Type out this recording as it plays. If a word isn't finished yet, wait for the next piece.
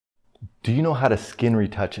Do you know how to skin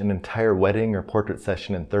retouch an entire wedding or portrait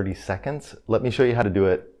session in 30 seconds? Let me show you how to do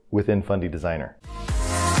it within Fundy Designer.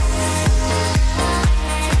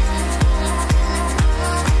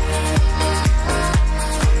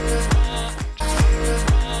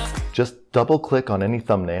 Just double click on any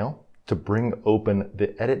thumbnail to bring open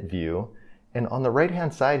the edit view, and on the right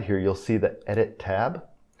hand side here you'll see the edit tab,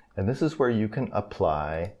 and this is where you can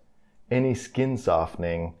apply any skin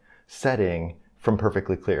softening setting from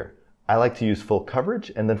Perfectly Clear. I like to use full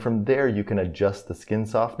coverage, and then from there you can adjust the skin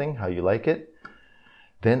softening how you like it.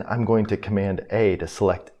 Then I'm going to Command A to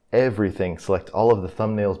select everything, select all of the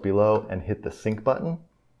thumbnails below and hit the sync button.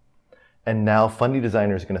 And now Fundy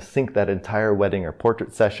Designer is going to sync that entire wedding or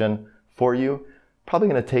portrait session for you. Probably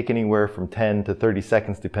going to take anywhere from 10 to 30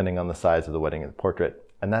 seconds depending on the size of the wedding or the portrait.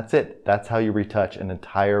 And that's it. That's how you retouch an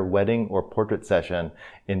entire wedding or portrait session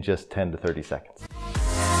in just 10 to 30 seconds.